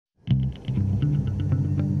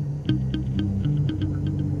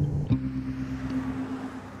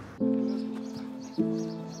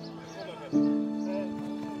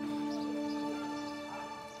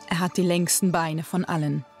hat die längsten Beine von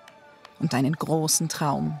allen und einen großen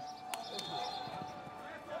Traum.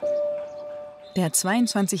 Der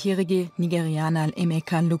 22-jährige Nigerianer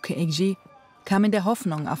Emeka Luke Ekji kam in der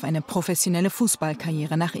Hoffnung auf eine professionelle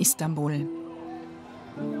Fußballkarriere nach Istanbul.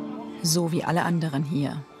 So wie alle anderen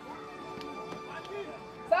hier.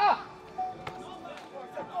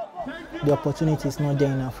 The opportunity is not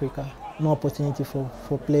there in Africa. No opportunity for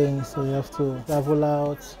playing, so you have to travel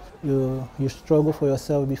out. You struggle for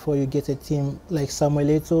yourself before you get a team. Like Samuel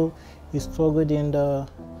Eto'o, he struggled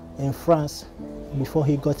in France before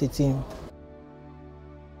he got a team.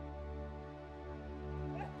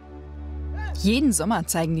 Jeden Sommer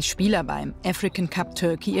zeigen die Spieler beim African Cup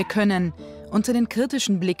Turkey ihr Können unter den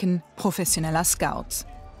kritischen Blicken professioneller Scouts.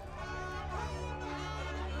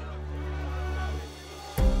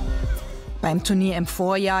 Beim Turnier im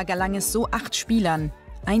Vorjahr gelang es so 8 Spielern,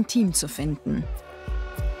 ein Team zu finden.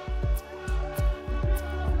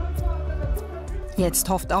 Jetzt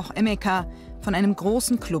hofft auch Emeka, von einem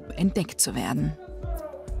großen Club entdeckt zu werden.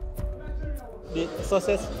 The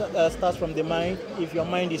success starts from the mind. If your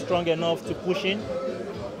mind is strong enough to push in,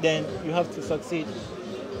 then you have to succeed.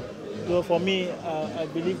 So for me, I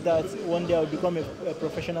believe that one day I'll become a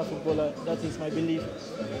professional footballer. That is my belief.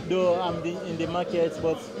 Though I'm in the market,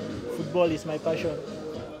 but football is my passion.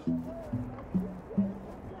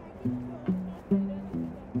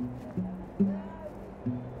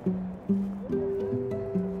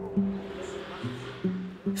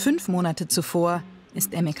 Fünf Monate zuvor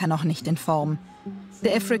ist Emeka noch nicht in Form.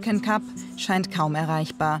 Der African Cup scheint kaum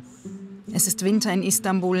erreichbar. Es ist Winter in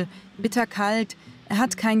Istanbul, bitterkalt, er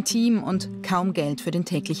hat kein Team und kaum Geld für den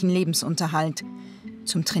täglichen Lebensunterhalt.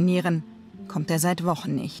 Zum Trainieren kommt er seit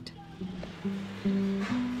Wochen nicht.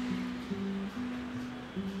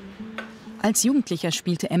 Als Jugendlicher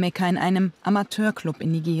spielte Emeka in einem Amateurclub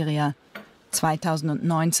in Nigeria.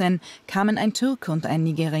 2019 kamen ein Türke und ein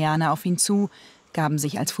Nigerianer auf ihn zu, gaben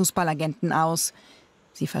sich als Fußballagenten aus.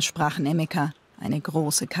 Sie versprachen Emeka eine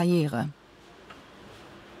große Karriere.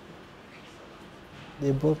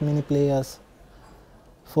 They brought many players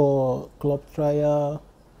for club trial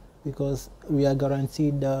because we are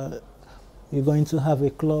guaranteed that we're going to have a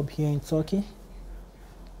club here in Turkey.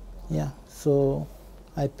 Yeah, so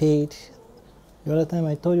I paid. The other time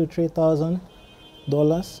I told you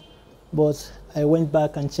 $3,000, but I went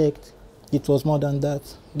back and checked. It was more than that,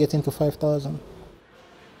 getting to 5,000.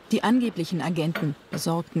 Die angeblichen Agenten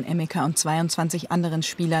besorgten Emeka und 22 anderen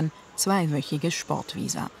Spielern zweiwöchige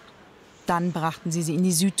Sportvisa. Dann brachten sie in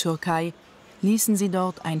die Südtürkei, ließen sie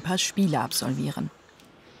dort ein paar Spiele absolvieren.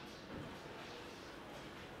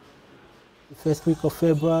 The first week of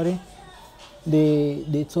February,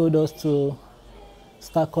 they told us to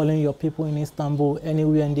start calling your people in Istanbul,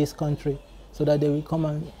 anywhere in this country, so that they will come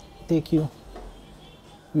and take you.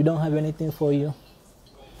 We don't have anything for you.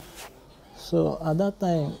 So at that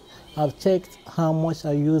time, I've checked how much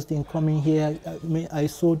I used in coming here. I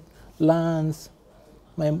sold lands.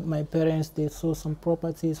 My parents, they sold some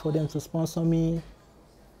properties for them to sponsor me.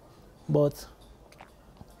 But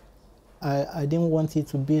I didn't want it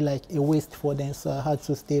to be like a waste for them, so I had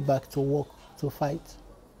to stay back to work, to fight.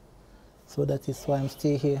 So that is why I'm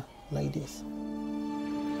still here like this.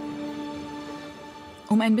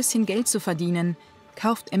 Um ein bisschen Geld zu verdienen,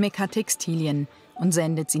 kauft Emeka Textilien und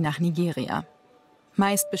sendet sie nach Nigeria.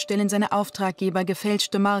 Meist bestellen seine Auftraggeber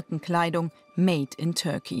gefälschte Markenkleidung made in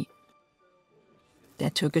Turkey.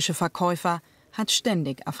 Der türkische Verkäufer hat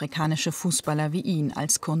ständig afrikanische Fußballer wie ihn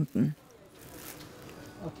als Kunden.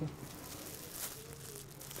 Okay.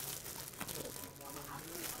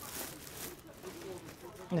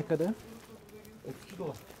 Ne kadar?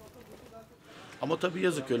 Ama tabii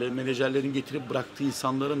yazık, öyle menajerlerin getirip bıraktığı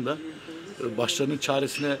insanların da başlarının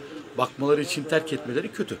çaresine bakmaları için terk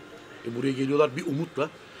etmeleri kötü. Buraya geliyorlar bir umutla,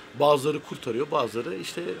 bazıları kurtarıyor, bazıları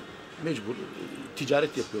işte mecbur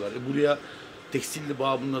ticaret yapıyorlar. Buraya tekstilli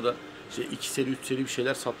babında da işte 2 seri 3 seri bir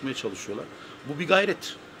şeyler satmaya çalışıyorlar. Bu bir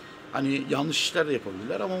gayret. Hani yanlış işler de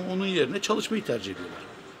yapabilirler ama onun yerine çalışmayı tercih ediyorlar.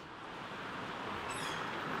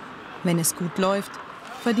 Wenn es gut läuft,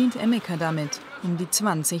 verdient Emeka damit um die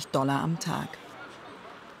 $20 am Tag.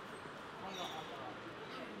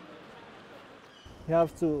 You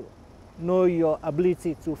have to know your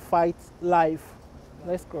ability to fight life.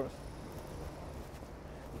 Let's cross.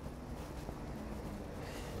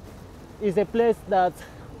 It's a place that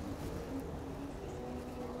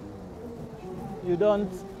you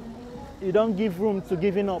don't give room to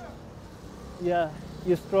giving up. Yeah,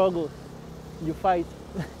 you struggle, you fight.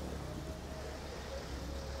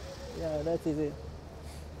 Yeah, that is it.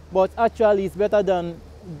 But actually, it's better than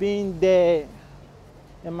being there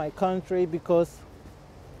in my country because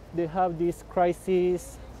they have this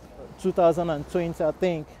crisis, 2020, I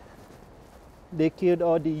think. They killed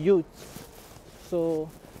all the youth. So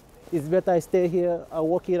it's better I stay here, I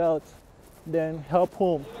work it out, than help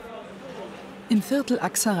home. Im Viertel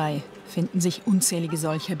Aksaray finden sich unzählige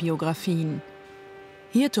solcher Biografien.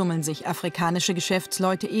 Hier tummeln sich afrikanische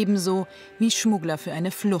Geschäftsleute ebenso wie Schmuggler für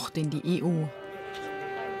eine Flucht in die EU.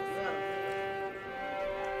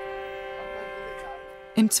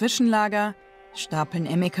 Im Zwischenlager stapeln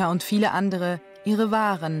Emeka und viele andere ihre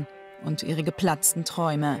Waren und ihre geplatzten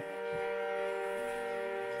Träume.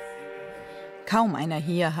 Kaum einer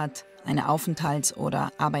hier hat eine Aufenthalts-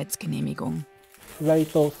 oder Arbeitsgenehmigung. Very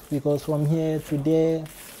tough because from here to there,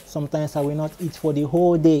 sometimes I will not eat for the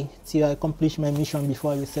whole day till I accomplish my mission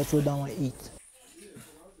before I will settle down and eat.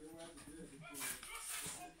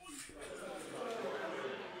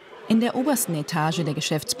 In der obersten Etage der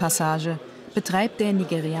Geschäftspassage betreibt der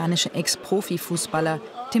nigerianische Ex-Profi-Fußballer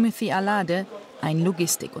Timothy Alade ein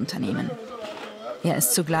Logistikunternehmen. Er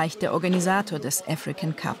ist zugleich der Organisator des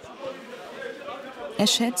African Cup. Er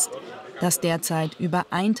schätzt, dass derzeit über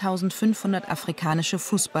 1500 afrikanische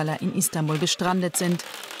Fußballer in Istanbul gestrandet sind,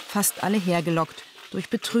 fast alle hergelockt durch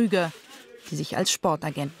Betrüger, die sich als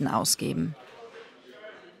Sportagenten ausgeben.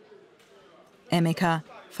 Emeka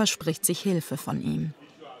verspricht sich Hilfe von ihm.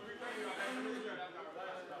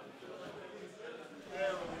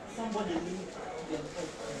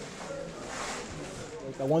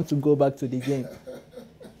 I want to go back to the game.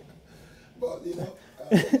 But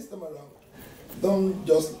this time around, don't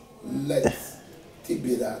just let it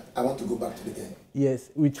be that I want to go back to the game.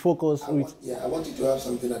 Yes, with focus. I want you to have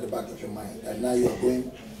something at the back of your mind, and now you are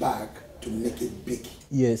going back to make it big.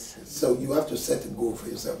 Yes. So you have to set a goal for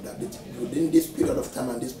yourself that within this period of time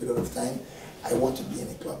and this period of time, I want to be in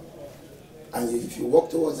a club. And if you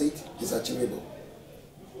work towards it, it's achievable.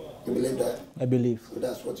 You believe that? I believe. So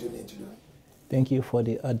that's what you need to do. Thank you for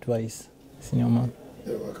the advice, senior man.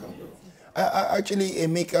 You're welcome, bro. Actually,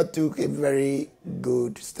 Emeka took a very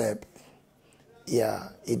good step.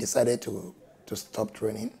 Yeah, he decided to stop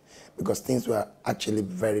training because things were actually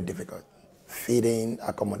very difficult. Feeding,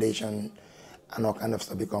 accommodation, and all kind of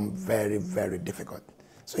stuff become very, very difficult.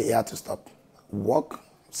 So he had to stop. Work,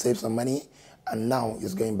 save some money, and now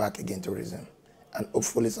he's going back again to resume. And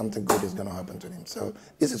hopefully something good is going to happen to him. So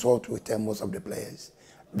this is what we tell most of the players.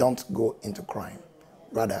 Don't go into crime.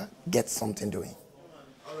 Rather, get something doing.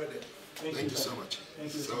 All right, then. Thank you so much.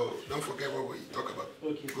 So don't forget what we talk about.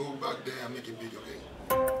 Okay. Go back there and make it big, okay?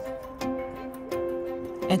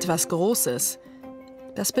 Etwas Großes,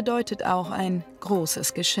 das bedeutet auch ein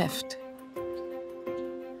großes Geschäft.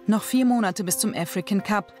 Noch 4 Monate bis zum African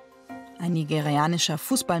Cup. Ein nigerianischer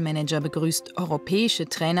Fußballmanager begrüßt europäische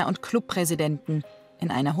Trainer und Clubpräsidenten in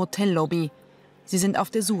einer Hotellobby. Sie sind auf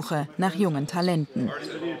der Suche nach jungen Talenten.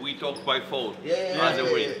 We talked by phone. As a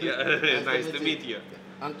week. Yeah. Nice to meet you.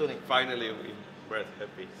 Anthony. Finally, we're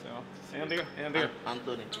happy. So, Andy.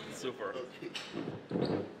 Anthony. Super.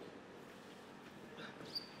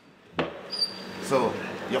 So,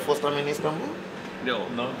 your first time in Istanbul? No,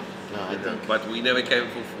 I think. but we never came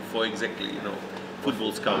for exactly,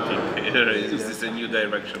 football scouting. This is a new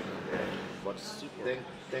direction. But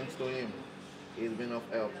thanks to him, he's been of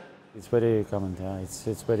help. It's very common, yeah.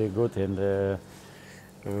 It's very good, and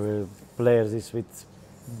players is with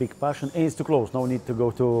big passion. And it's too close. No need to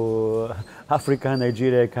go to Africa,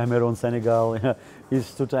 Nigeria, Cameroon, Senegal.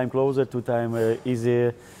 It's 2 times closer, 2 times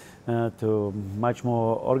easier, to much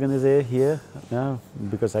more organized here. Yeah,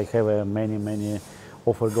 because I have many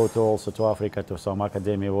offer go to also to Africa to some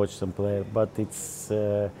academy, watch some player, but it's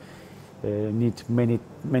need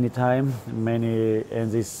many time,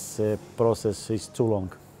 and this process is too long.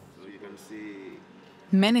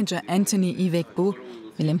 Manager Anthony Iwekbu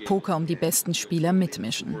will im Poker um die besten Spieler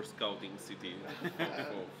mitmischen.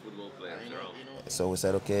 So we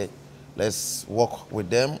said, okay, let's work with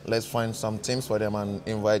them, let's find some teams for them and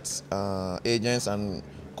invite agents and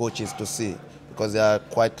coaches to see, because there are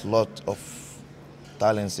quite a lot of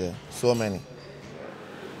talents here, so many.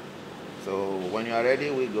 So when you are ready,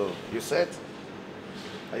 we go. You set?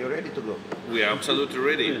 Are you ready to go? We are absolutely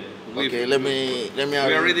ready. Okay, let me. We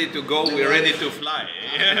are ready to go. We are ready to fly.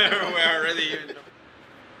 We are ready.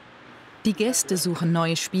 Die Gäste suchen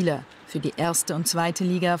neue Spieler für die 1. und 2.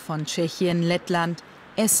 Liga von Tschechien, Lettland,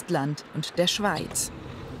 Estland und der Schweiz.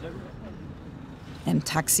 Im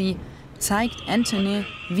Taxi zeigt Anthony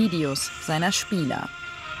Videos seiner Spieler.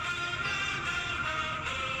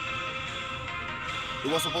 He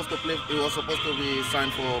was supposed to be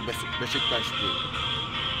signed for Besiktas.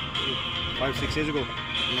 5-6 years ago.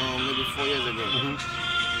 No, maybe 4 years ago.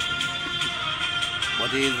 But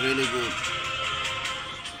he is really good.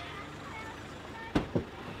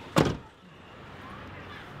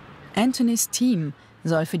 Anthonys Team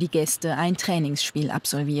soll für die Gäste ein Trainingsspiel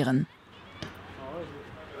absolvieren.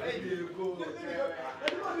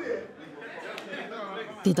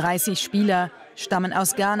 Die 30 Spieler stammen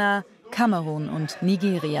aus Ghana, Kamerun und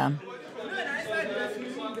Nigeria.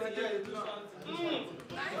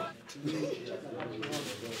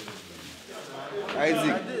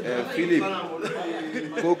 Isaac, Philip,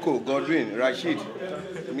 Coco, Godwin, Rashid,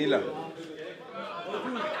 Mila.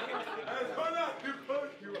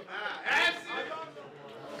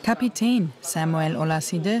 Kapitän Samuel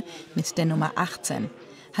Olaside mit der Nummer 18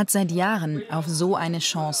 hat seit Jahren auf so eine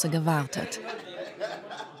Chance gewartet.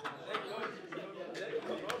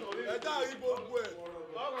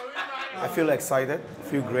 I feel excited, I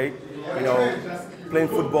feel great. You know, playing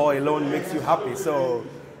football alone makes you happy. So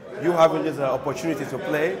you having this opportunity to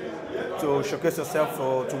play, to showcase yourself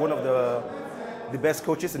to one of the best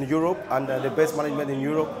coaches in Europe and the best management in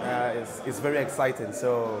Europe is very exciting.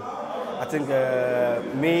 So I think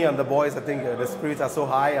me and the boys, I think the spirits are so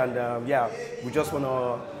high, and yeah, we just want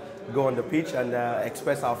to go on the pitch and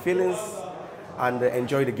express our feelings and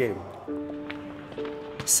enjoy the game.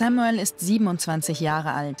 Samuel ist 27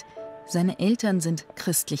 Jahre alt. Seine Eltern sind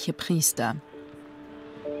christliche Priester.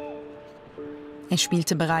 Er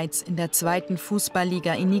spielte bereits in der 2.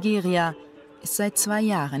 Fußballliga in Nigeria, ist seit 2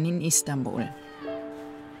 Jahren in Istanbul.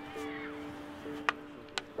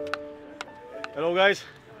 Hello guys,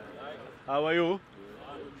 how are you?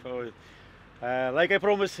 So, like I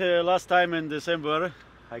promised last time in December,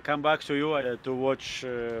 I come back to you to watch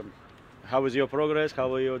how is your progress,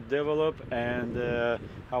 how you develop, and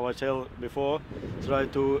how I tell before, try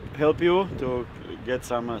to help you to get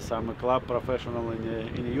some club professional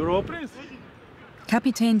in Europe.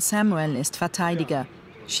 Kapitän Samuel ist Verteidiger,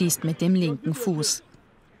 schießt mit dem linken Fuß.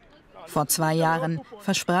 Vor 2 Jahren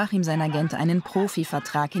versprach ihm sein Agent einen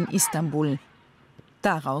Profivertrag in Istanbul.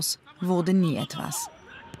 Daraus wurde nie etwas.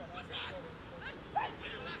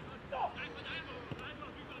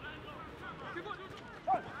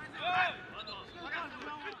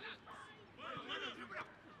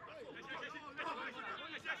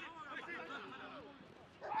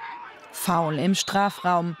 Foul im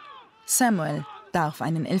Strafraum. Samuel darf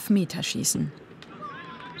einen Elfmeter schießen.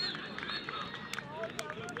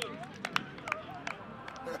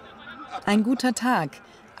 Ein guter Tag,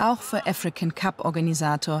 auch für African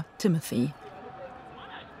Cup-Organisator Timothy.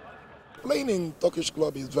 Playing in Turkish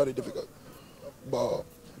club is very difficult, but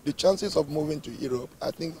the chances of moving to Europe,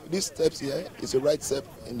 I think these steps here is the right step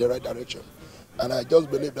in the right direction, and I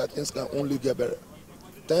just believe that things can only get better.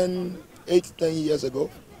 10 years ago,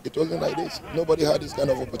 it wasn't like this. Nobody had this kind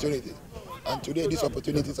of opportunity, and today these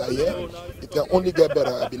opportunities are here. It can only get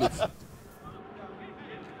better, I believe.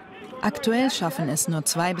 Aktuell schaffen es nur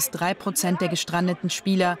 2–3% der gestrandeten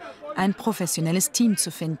Spieler, ein professionelles Team zu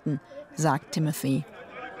finden, sagt Timothy.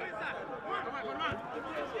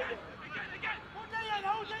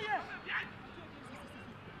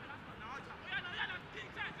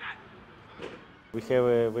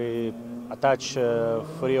 We attach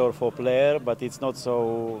 3 or 4 players, but it's not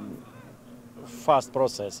so fast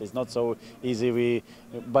process. It's not so easy. We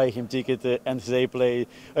buy him ticket and they play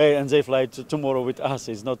and they fly tomorrow with us.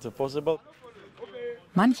 It's not possible.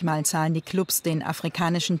 Manchmal zahlen die Clubs den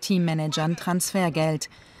afrikanischen Teammanagern Transfergeld,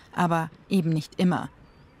 aber eben nicht immer.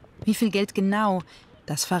 Wie viel Geld genau,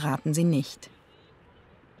 das verraten sie nicht.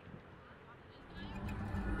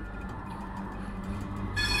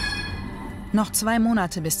 Noch 2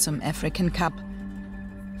 Monate bis zum African Cup.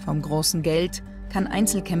 Vom großen Geld kann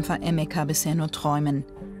Einzelkämpfer Emeka bisher nur träumen.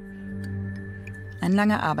 Ein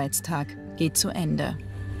langer Arbeitstag geht zu Ende.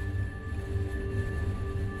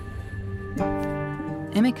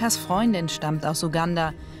 Emekas Freundin stammt aus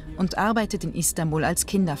Uganda und arbeitet in Istanbul als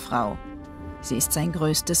Kinderfrau. Sie ist sein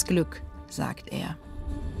größtes Glück, sagt er.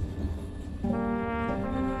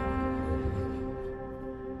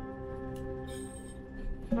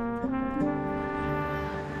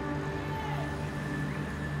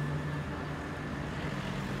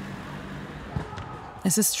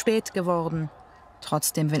 Es ist spät geworden.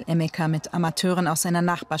 Trotzdem will Emeka mit Amateuren aus seiner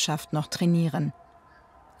Nachbarschaft noch trainieren.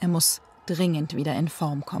 Er muss dringend wieder in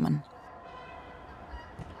Form kommen.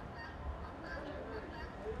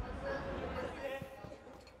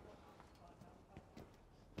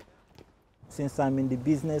 Since I'm in the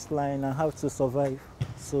business line, I have to survive.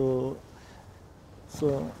 So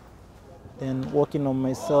then working on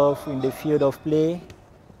myself in the field of play,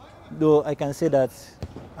 though I can say that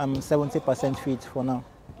I'm 70% fit for now.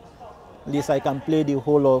 At least I can play the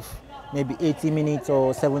whole of maybe 80 minutes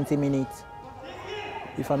or 70 minutes.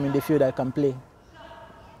 If I'm in the field, I can play.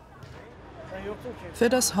 Für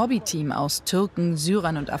das Hobbyteam aus Türken,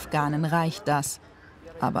 Syrern und Afghanen reicht das.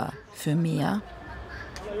 Aber für mehr?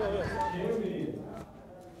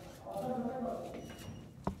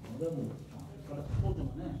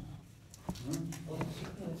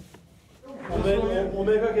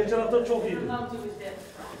 Omega geçen hafta çok iyiydi.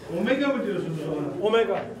 Omega mı diyorsunuz ona?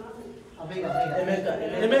 Omega.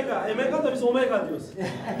 Emeka da biz Omega diyoruz.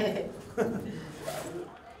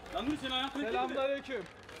 Selamünaleyküm.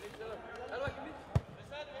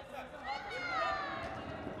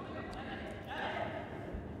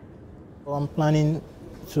 I'm planning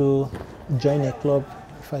to join a club,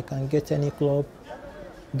 if I can get any club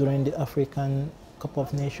during the African Cup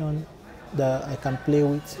of Nations that I can play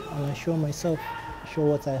with and show myself, show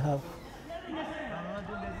what I have.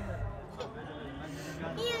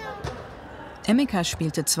 Emeka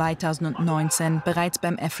spielte 2019 bereits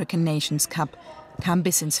beim African Nations Cup, kam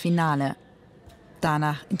bis ins Finale.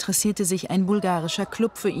 Danach interessierte sich ein bulgarischer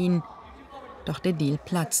Klub für ihn, doch der Deal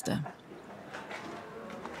platzte.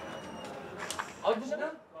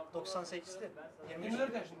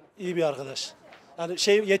 İyi bir arkadaş. Yani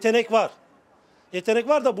yetenek var. Yetenek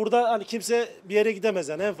var da burada hani kimse bir yere gidemez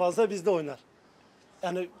yani en fazla bizde oynar.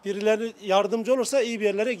 Yani birileri yardımcı olursa iyi bir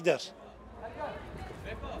yerlere gider.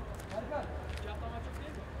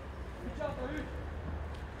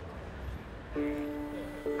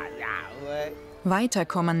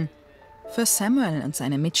 Weiterkommen. Für Samuel und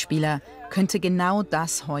seine Mitspieler könnte genau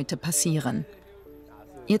das heute passieren.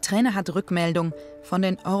 Ihr Trainer hat Rückmeldung von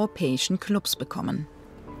den europäischen Clubs bekommen.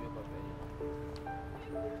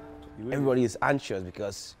 Everybody is anxious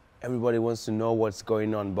because everybody wants to know what's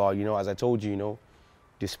going on. But as I told you,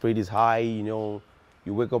 the spirit is high. You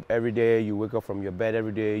wake up every day, you wake up from your bed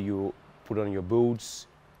every day, you put on your boots.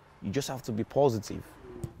 You just have to be positive.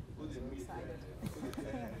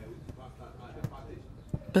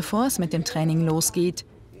 Bevor es mit dem Training losgeht,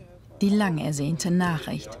 die lang ersehnte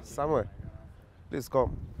Nachricht. Samuel, please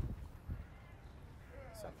come.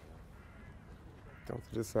 Come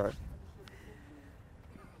to this side.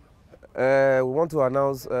 We want to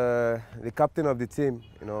announce the captain of the team,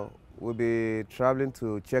 will be traveling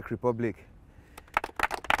to Czech Republic.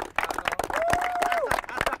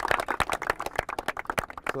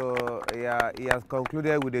 So yeah, he has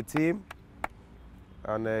concluded with the team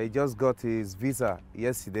and he just got his visa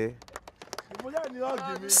yesterday.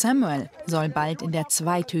 Samuel soll bald in der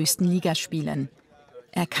zweithöchsten Liga spielen.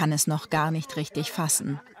 Er kann es noch gar nicht richtig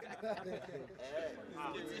fassen.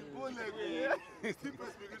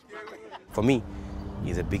 For me,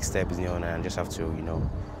 it's a big step, and I just have to,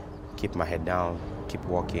 keep my head down, keep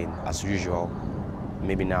working as usual.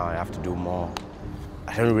 Maybe now I have to do more.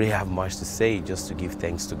 I don't really have much to say, just to give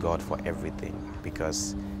thanks to God for everything,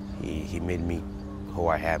 because He made me who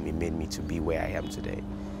I am. He made me to be where I am today.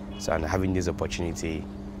 So, and having this opportunity,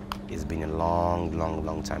 it's been a long, long,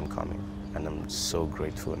 long time coming, and I'm so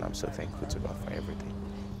grateful and I'm so thankful to God for everything.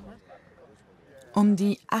 Um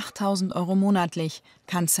die 8.000 € monatlich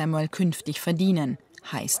kann Samuel künftig verdienen,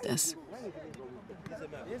 heißt es.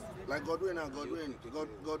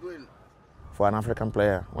 For an African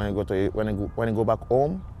player, when you go back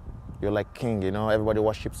home, you're like king. Everybody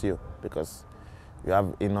worships you because you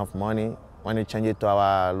have enough money. When you change it to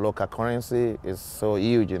our local currency, it's so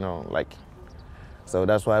huge. So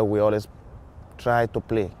that's why we always try to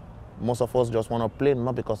play. Most of us just want to play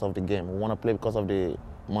not because of the game. We want to play because of the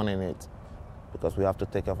money in it. Because we have to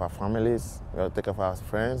take care of our families, we have to take care of our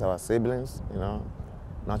friends, our siblings,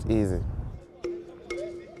 not easy.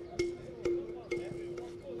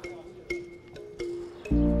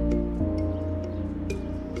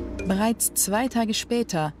 Bereits 2 Tage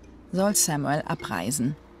später soll Samuel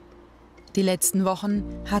abreisen. Die letzten Wochen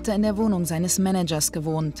hat er in der Wohnung seines Managers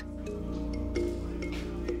gewohnt.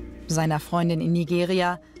 Seiner Freundin in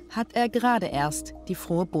Nigeria hat er gerade erst die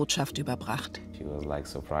frohe Botschaft überbracht. She was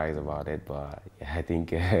surprised about it, but I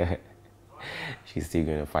think she's still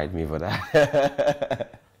going to fight me for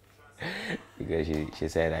that. Because she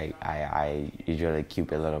said I usually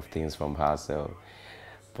keep a lot of things from her,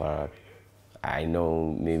 but I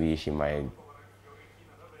know maybe she might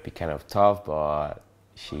be kind of tough, but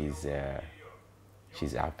she's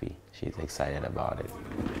happy. She's excited about it.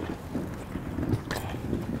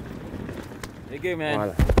 Thank you, man.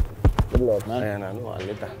 Voilà. Good luck, man. Yeah, I know.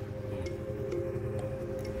 Later.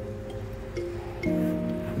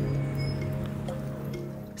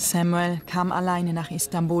 Samuel kam alleine nach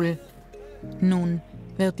Istanbul. Nun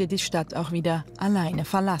wird er die Stadt auch wieder alleine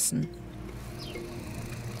verlassen.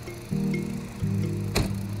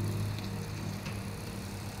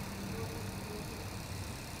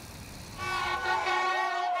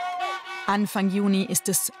 Anfang Juni ist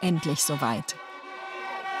es endlich soweit.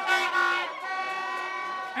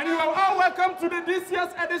 And you are all welcome to this year's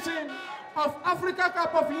edition of Africa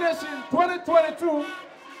Cup of Nations 2022.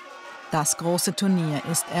 Das große Turnier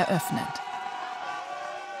ist eröffnet.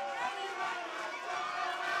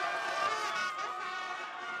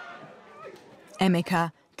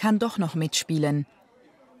 Emeka kann doch noch mitspielen.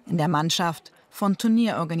 In der Mannschaft von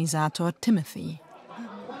Turnierorganisator Timothy.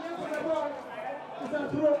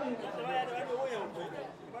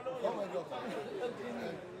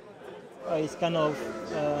 It's kind of,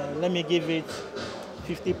 let me give it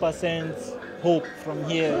 50% hope from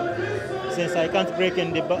here, since I can't break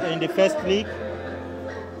in the first league.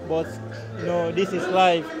 But you know, this is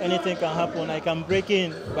life. Anything can happen. I can break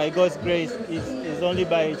in by God's grace. It's only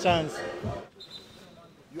by chance.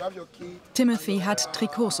 Timothy hat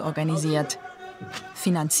Trikots organisiert.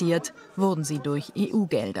 Finanziert wurden sie durch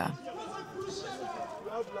EU-Gelder.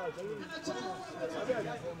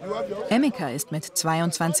 Emeka ist mit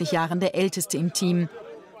 22 Jahren der Älteste im Team.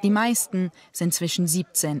 Die meisten sind zwischen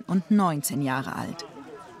 17 und 19 Jahre alt.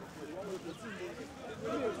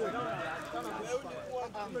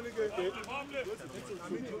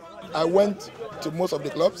 I went to most of the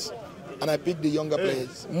clubs and I picked the younger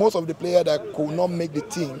players. Most of the players that could not make the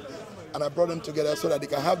team, and I brought them together so that they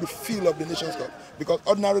can have the feel of the Nations Cup. Because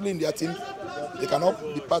ordinarily in their team, they cannot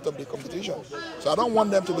be part of the competition. So I don't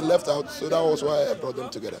want them to be left out, so that was why I brought them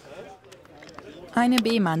together. Eine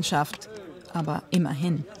B-Mannschaft, aber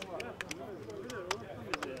immerhin.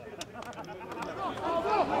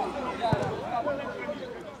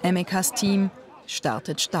 Emekas Team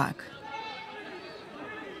startet stark.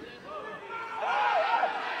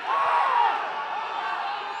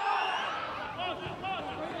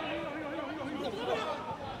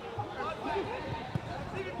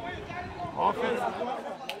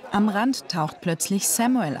 Am Rand taucht plötzlich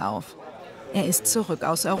Samuel auf. Er ist zurück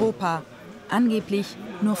aus Europa, angeblich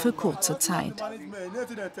nur für kurze Zeit.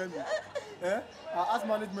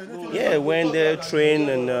 Yeah, went there, trained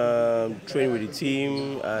and trained with the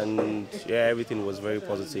team, and yeah, everything was very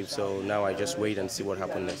positive. So now I just wait and see what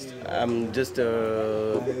happens next. I'm just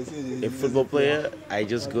a football player. I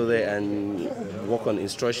just go there and work on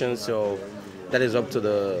instructions. So that is up to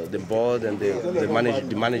the board and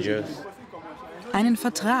the managers. Einen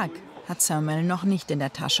Vertrag hat Samuel noch nicht in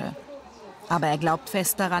der Tasche. Aber er glaubt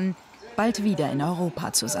fest daran, bald wieder in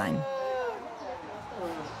Europa zu sein.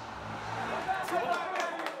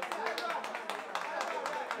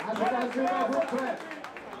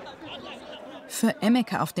 Für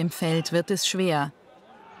Emeka auf dem Feld wird es schwer.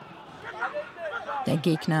 Der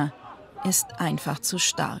Gegner ist einfach zu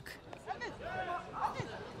stark.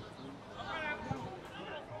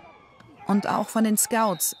 Und auch von den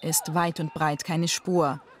Scouts ist weit und breit keine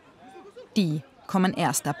Spur. Die kommen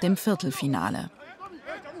erst ab dem Viertelfinale.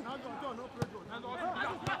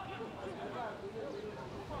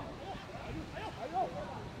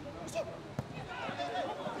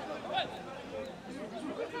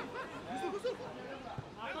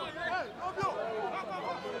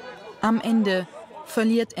 Am Ende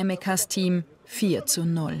verliert Emekas Team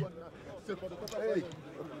 4:0.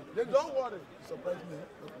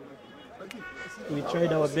 We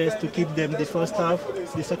tried our best to keep them the first half.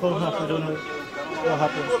 The second half, I don't know what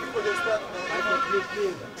happened.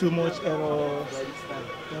 Too much error.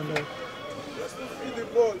 I don't know.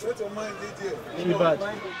 Too bad.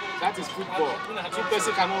 That is football. Two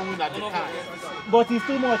persons cannot win at the time. But it's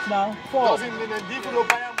too much now. Four. Doesn't mean that if you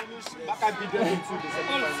Bayern Munich back at beat them into the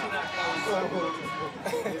semi-final.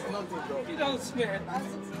 It's nothing, bro.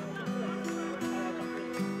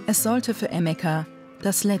 Es sollte für Emeka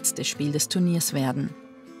das letzte Spiel des Turniers werden.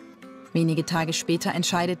 Wenige Tage später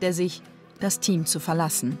entscheidet er sich, das Team zu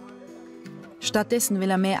verlassen. Stattdessen will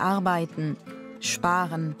er mehr arbeiten,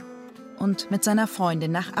 sparen und mit seiner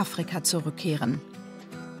Freundin nach Afrika zurückkehren,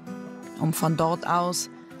 um von dort aus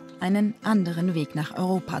einen anderen Weg nach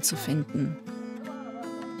Europa zu finden.